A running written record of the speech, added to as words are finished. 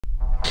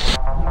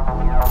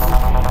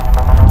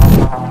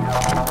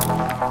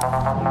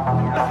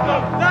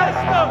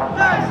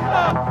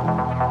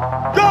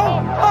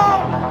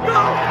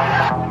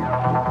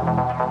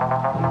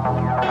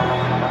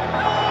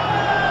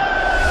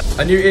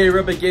A new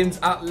era begins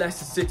at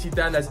Leicester City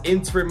then as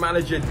interim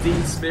manager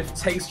Dean Smith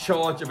takes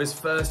charge of his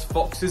first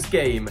Foxes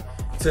game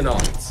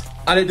tonight.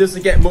 And it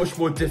doesn't get much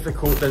more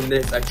difficult than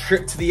this. A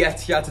trip to the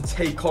Etihad to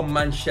take on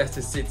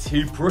Manchester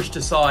City, who brushed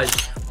aside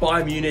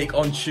Bayern Munich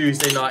on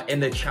Tuesday night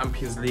in the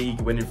Champions League,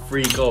 winning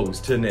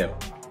 3-0.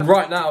 And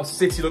right now,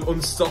 City look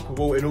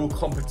unstoppable in all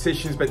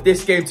competitions, but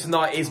this game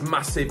tonight is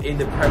massive in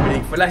the Premier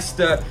League. For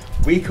Leicester,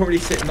 we currently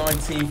sit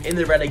 19th in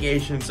the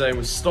relegation zone.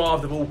 We're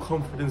starved of all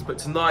confidence, but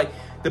tonight,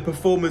 the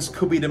performance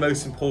could be the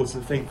most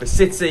important thing. For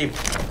City,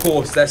 of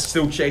course, they're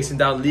still chasing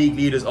down league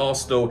leaders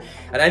Arsenal,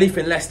 and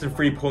anything less than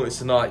 3 points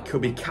tonight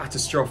could be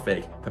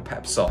catastrophic for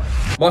Pep's side.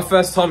 My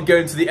first time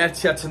going to the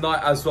Etihad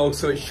tonight as well,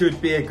 so it should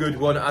be a good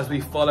one as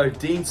we follow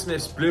Dean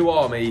Smith's Blue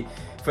Army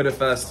for the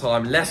first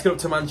time. Let's get up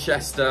to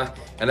Manchester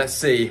and let's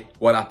see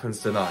what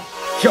happens tonight.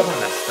 Come on,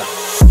 Leicester.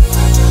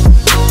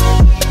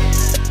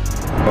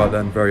 Right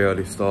then, very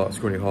early start. It's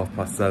currently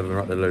 7:30. We're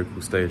at the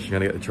local station.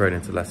 Gonna get the train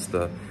into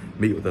Leicester,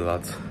 meet with the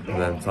lads, and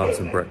then have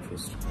some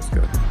breakfast. Let's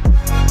go.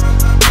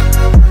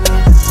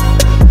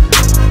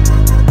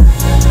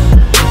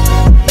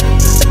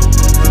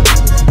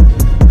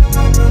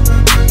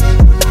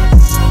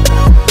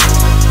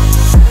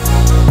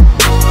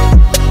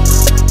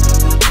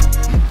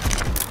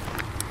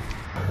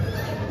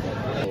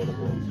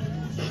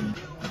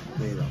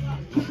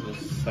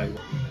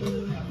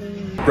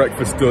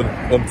 Breakfast done,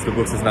 onto the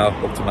buses now,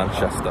 up to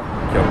Manchester.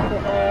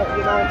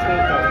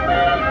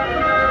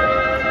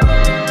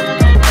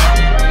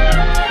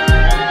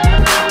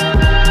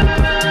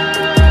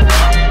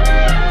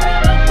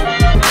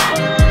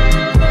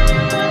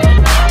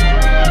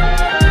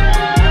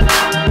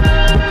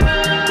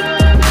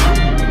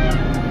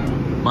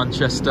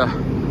 Manchester,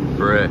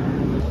 great.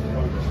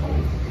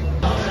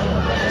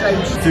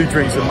 2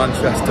 drinks in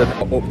Manchester,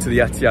 up to the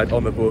Etihad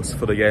on the bus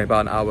for the game,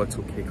 about an hour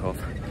till kick-off.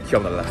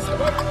 Come on, Leicester.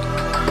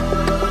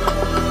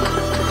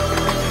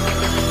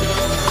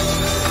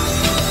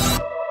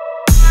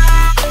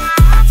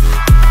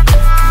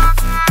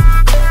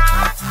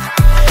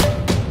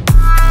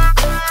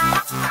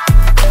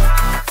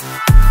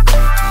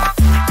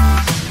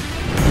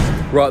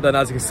 Right then,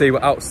 as you can see, we're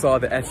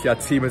outside the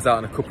Etihad. Team is out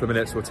in a couple of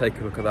minutes. We'll take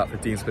a look at that for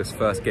Dean Smith's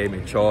first game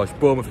in charge.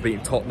 Bournemouth are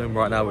beating Tottenham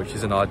right now, which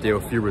isn't ideal.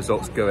 A few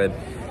results going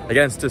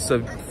against us,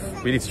 so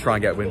we need to try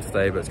and get a win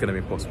today, but it's going to be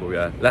impossible,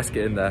 yeah. Let's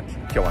get in there.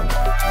 Come on.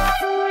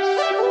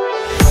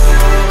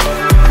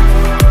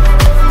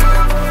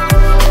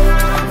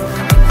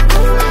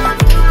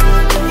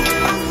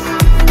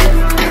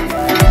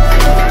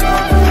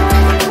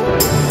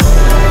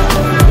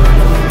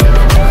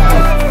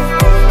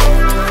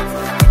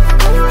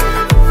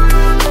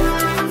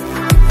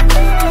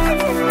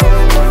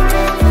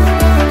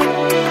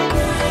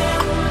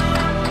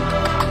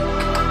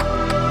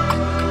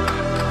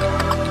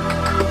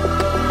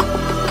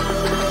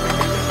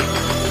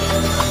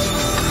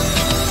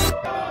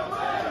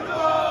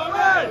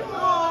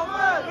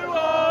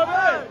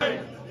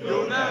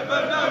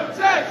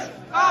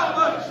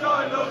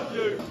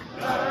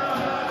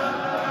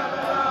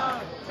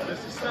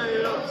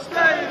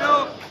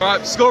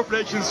 Right, score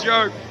predictions,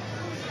 Joe.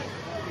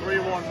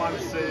 3-1 Man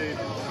City.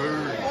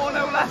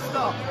 4-0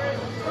 Leicester.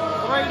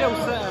 3-0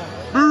 City.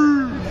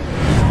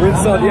 We're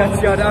inside the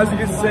Etihad, as you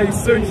can see,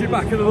 Sunji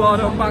back in the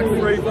lineup, back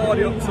 3,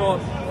 Vardy up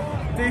top.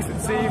 Decent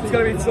team, it's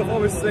going to be tough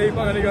obviously, but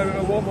I'm going to go with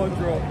a 1-1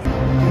 draw.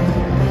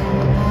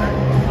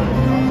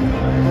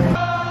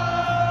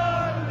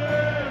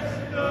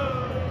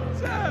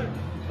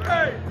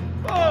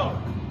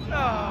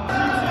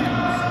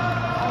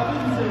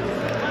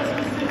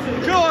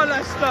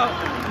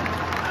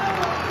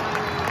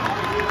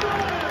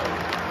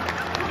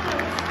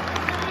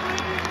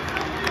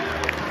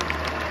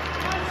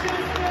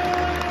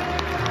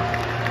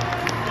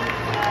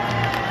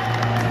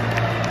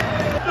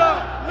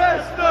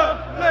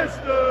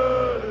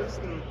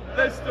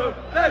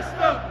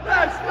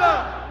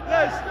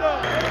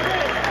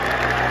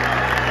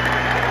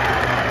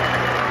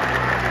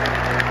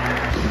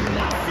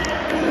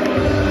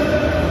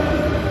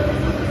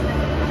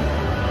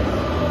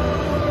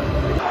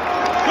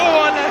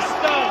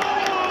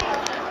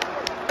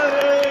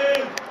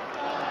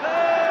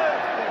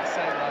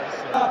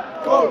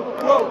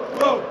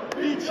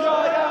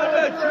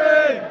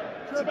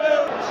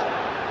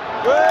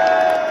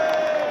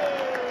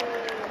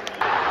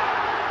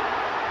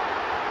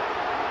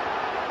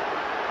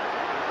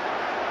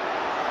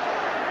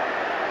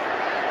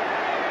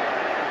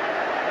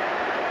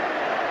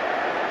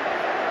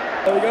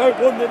 There we go,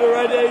 1-0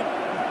 already.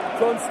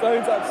 John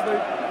Stone's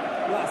absolute,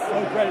 that's a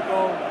great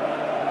goal.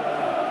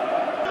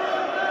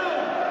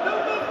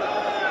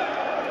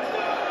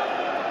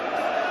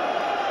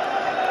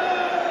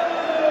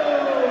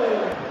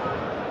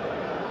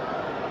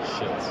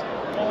 Shit.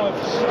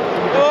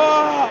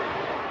 Oh,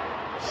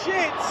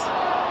 shit!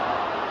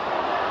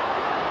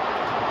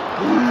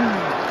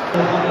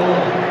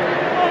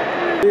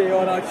 Here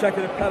now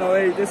checking the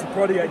penalty. This will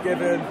probably get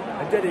given.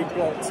 And Diddy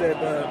blocked it,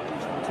 but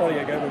probably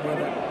get given, won't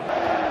it?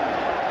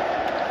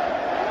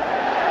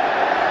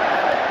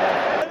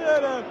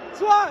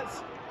 Twats!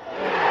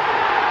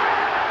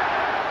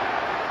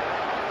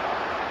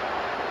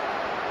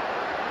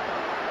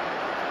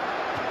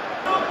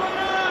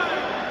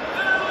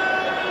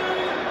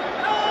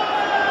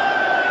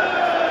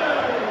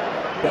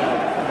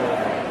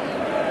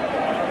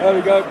 There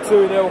we go,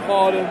 2-0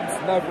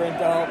 Haaland, never in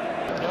doubt.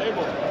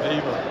 Neymar.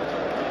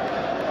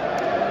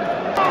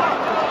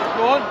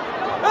 Go on.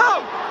 No!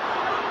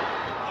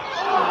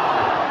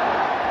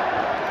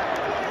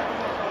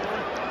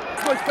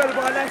 It's much better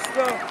by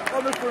Leicester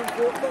on the front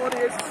foot, not on the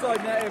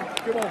inside netting.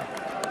 Come on.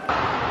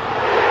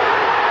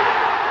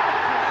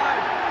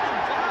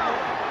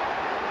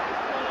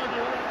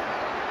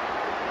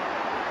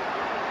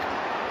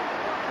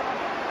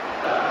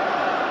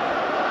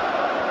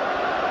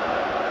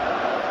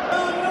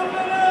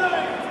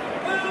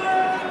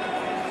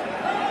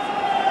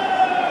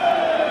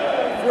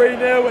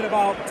 In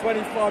about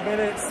 25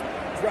 minutes,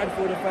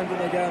 dreadful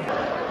defending again.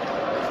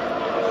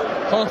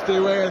 Half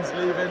the Wayne's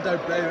leaving,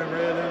 don't blame him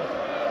really.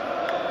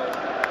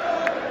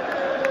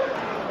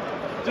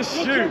 Just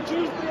shoot.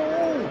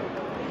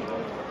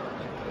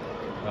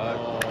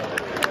 No.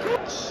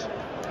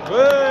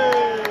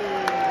 Hey!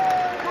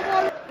 Come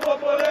on!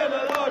 Football in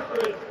the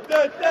library!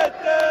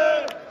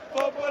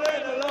 Football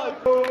in the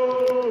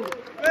library!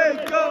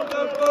 We've got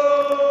the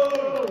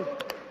ball!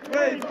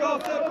 We've got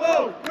the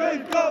ball!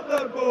 We've got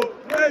the ball!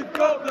 We've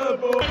got the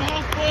ball!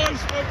 Half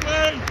boys for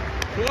me!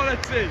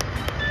 Quality!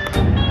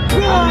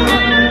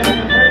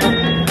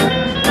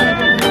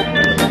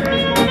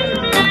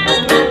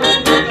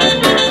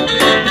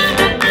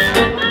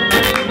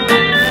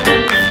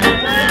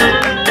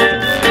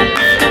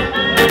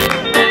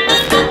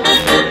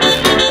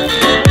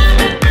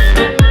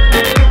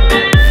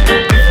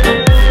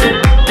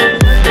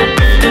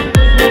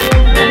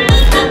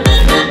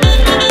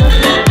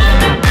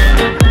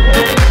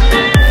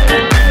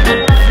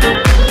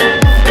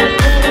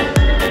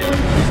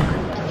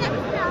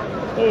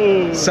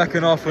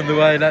 Second half on the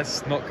way,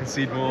 let's not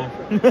concede more.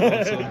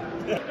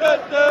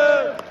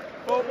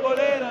 Football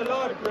in a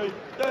library.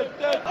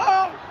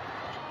 Oh!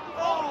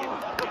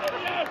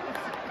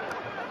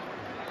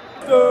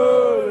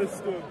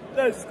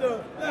 Leicester!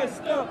 We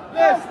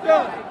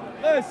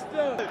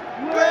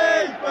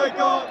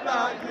forgot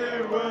that you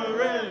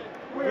were in.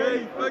 We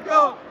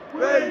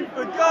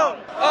forgot.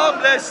 I'm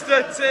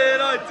Leicester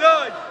till I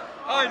die.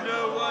 I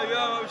know I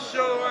am, I'm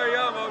sure I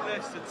am. I'm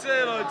Leicester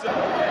till I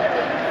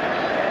die.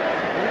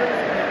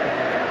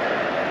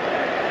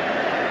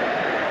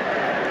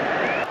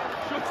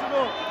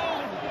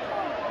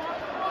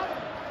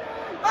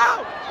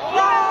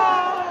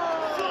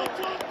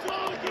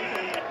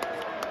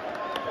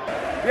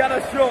 We had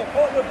a shot,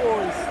 up the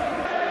boys.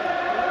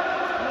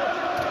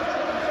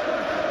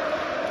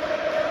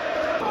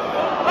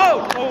 Oh!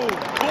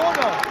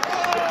 Corner!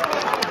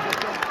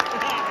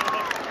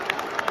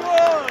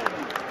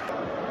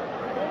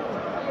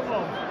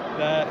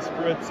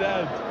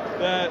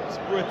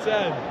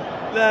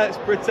 Let's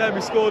pretend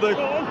we scored a goal!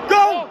 Oh!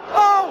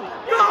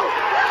 Goal!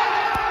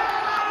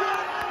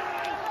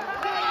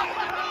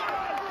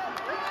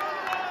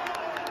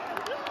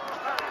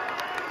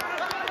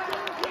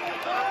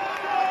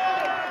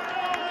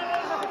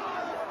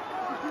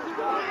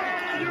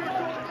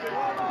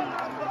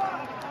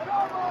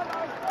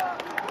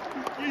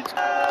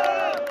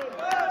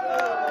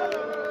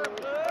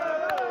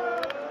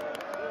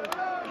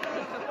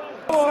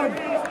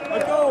 A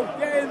goal,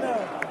 get in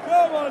there.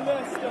 Come on,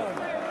 Leicester.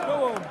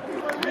 Come on.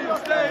 We are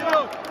staying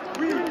up.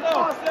 We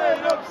are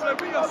staying up, so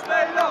we are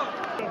staying up.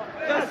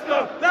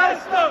 Leicester.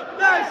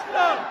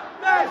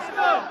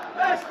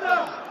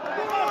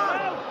 Come on.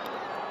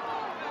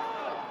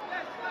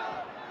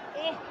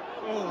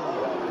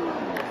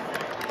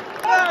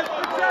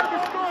 Pretend we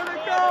scored a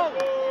goal.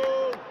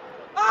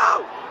 Oh!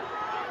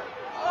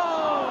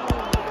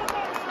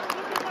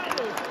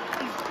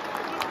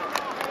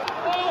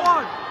 Come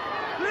on.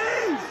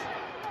 Please!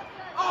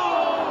 Oh!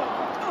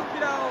 Knock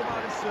it out,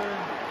 Madison!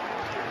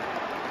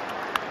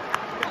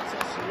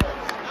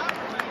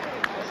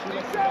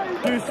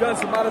 Huge chance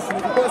for Madison.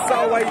 If he puts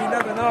that away, you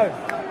never know.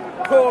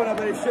 Corner,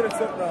 but he should have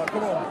took that.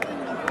 Come on.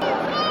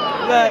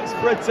 Let's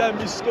pretend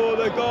we scored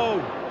a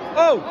goal.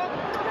 Oh!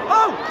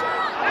 Oh!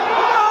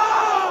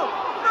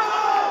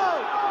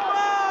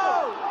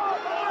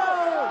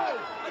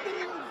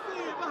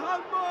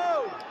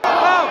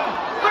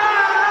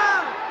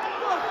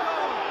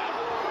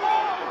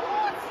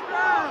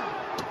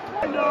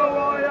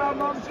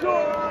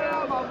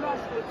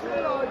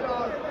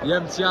 The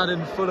Etihad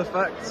in full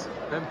effect,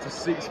 empty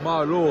seats,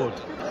 my lord.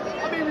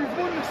 I mean, we've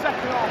won the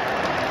second half.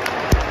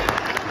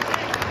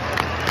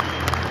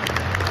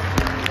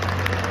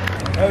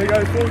 There we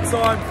go, full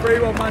time,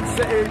 3-1 Man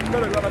City.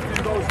 Could have got a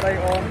few goals late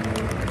on.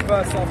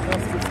 First half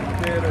lost us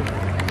clearly.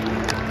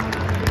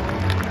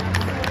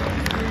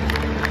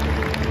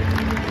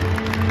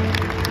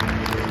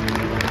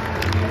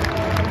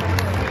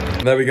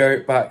 And there we go,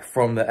 back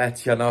from the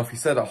Etihad. Now, if you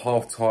said at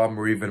half time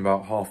or even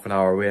about half an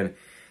hour in,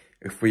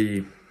 if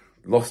we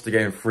lost the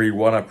game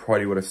 3-1, I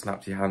probably would have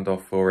snapped your hand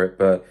off for it.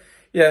 But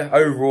yeah,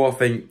 overall, I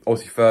think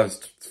obviously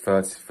first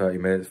 30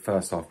 minutes,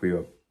 first half, we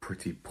were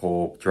pretty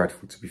poor,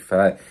 dreadful to be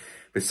fair.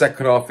 The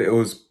second half, it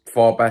was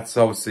far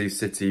better. Obviously,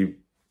 City,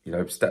 you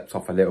know, stepped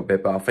off a little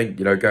bit. But I think,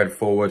 you know, going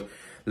forward,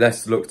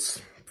 Leicester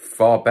looked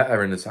far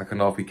better in the second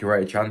half. We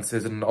created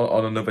chances, and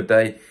on another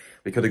day,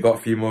 we could have got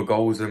a few more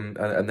goals, and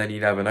then you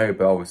never know.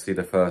 But obviously,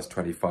 the first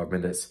 25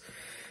 minutes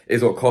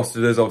is what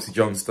costed us. Obviously,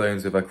 John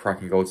Stones with a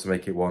cracking goal to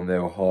make it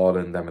 1-0.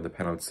 Haaland then with the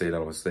penalty, and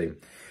obviously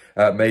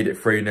made it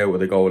 3-0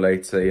 with a goal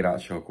later.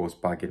 Iheanacho, of course,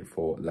 bagging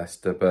for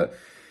Leicester. But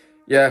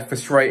yeah,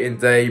 frustrating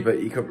day,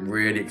 but you couldn't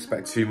really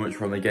expect too much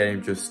from the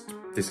game. Just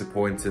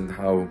disappointing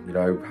how, you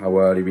know, how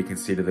early we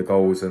conceded the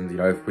goals, and you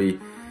know, if we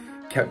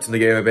kept in the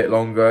game a bit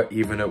longer,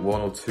 even at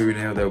 1 or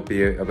 2-0, there'll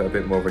be a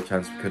bit more of a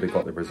chance we could have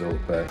got the result.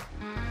 But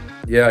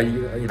yeah,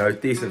 you know,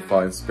 decent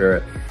fighting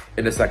spirit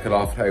in the second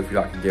half. Hopefully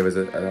that can give us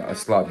a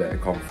slight bit of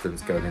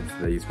confidence going into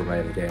these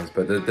remaining games.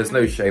 But there's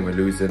no shame in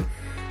losing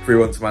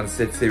 3-1 to Man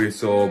City. We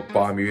saw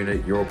Bayern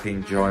Munich,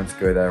 European giants,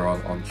 go there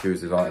on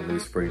Tuesday night and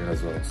lose 3-0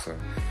 as well. So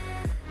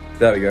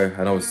there we go.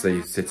 And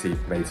obviously City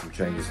made some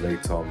changes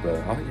later on,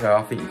 but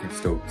I think you can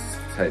still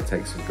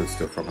take some good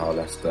stuff from how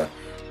Leicester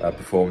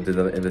performed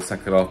in the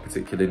second half,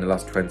 particularly in the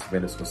last 20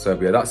 minutes or so.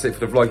 But yeah, that's it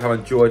for the vlog. If you have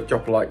enjoyed,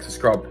 drop a like,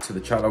 subscribe to the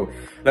channel.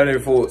 Let me know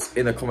your thoughts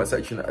in the comment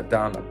section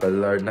down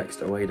below.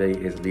 Next away day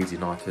is Leeds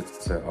United,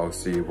 so I'll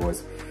see you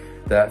boys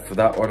there for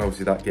that one.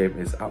 Obviously that game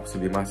is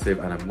absolutely massive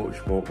and a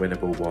much more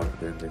winnable one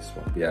than this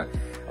one. But yeah,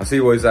 I'll see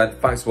you boys then.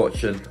 Thanks for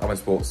watching. I'm a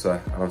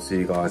Sportser, and I'll see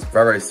you guys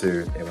very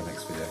soon in my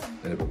next video.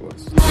 In a bit,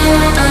 boys.